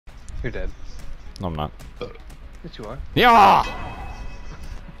You're dead. No, I'm not. Yes, you are. Yeah!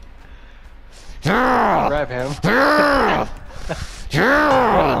 Grab him.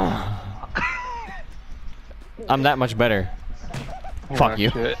 I'm that much better. Fuck you.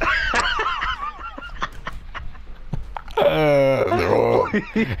 Shit.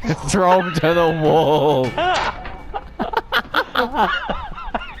 Throw him to the wolf.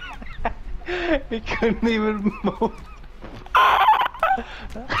 He couldn't even move.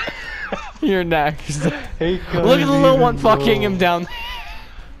 You're next. Look He at the little one fucking him down.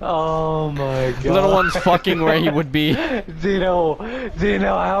 Oh my god. Little one's fucking where he would be. Zeno,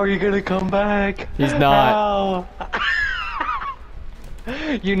 how are you gonna come back? He's not. How?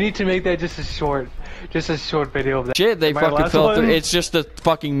 You need to make that just a short video of that. Shit, they My fucking last fell through. one? It's just a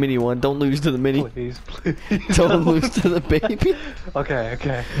fucking mini one. Don't lose to the mini. Please. Don't lose to the baby.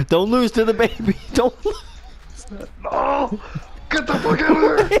 Okay. Don't lose to the baby. Don't lose. No! Get the fuck out of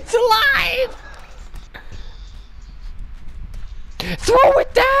here! It's alive! Throw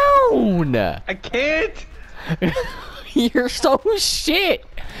it down! I can't! You're so shit!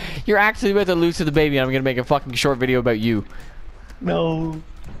 You're actually about to lose to the baby and I'm gonna make a fucking short video about you. No.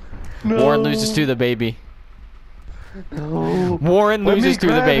 Warren loses to the baby. No. Warren loses to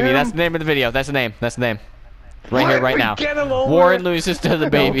the grab baby. him. That's the name of the video. That's the name. That's the name. Right here, right now. Get him over. Warren loses to the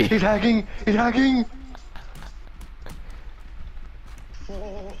baby. No, he's hacking.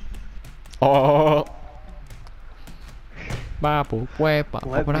 Oh. Let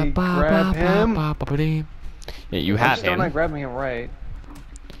me grab him. Yeah, you have Still him. not grabbing him right.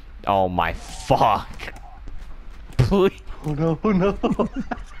 Oh my fuck. Please. Oh no.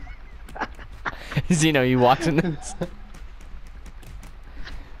 Zeno, you watching this?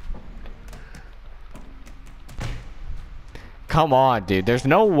 Come on, dude. There's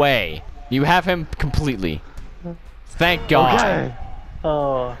no way. You have him completely. Thank God. Okay.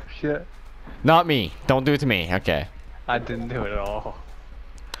 Oh shit. Not me. Don't do it to me. Okay. I didn't do it at all.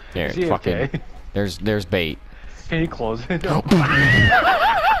 Here, Is he fucking. okay? There's bait. Can you close it?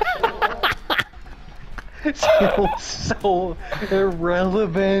 So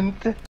irrelevant.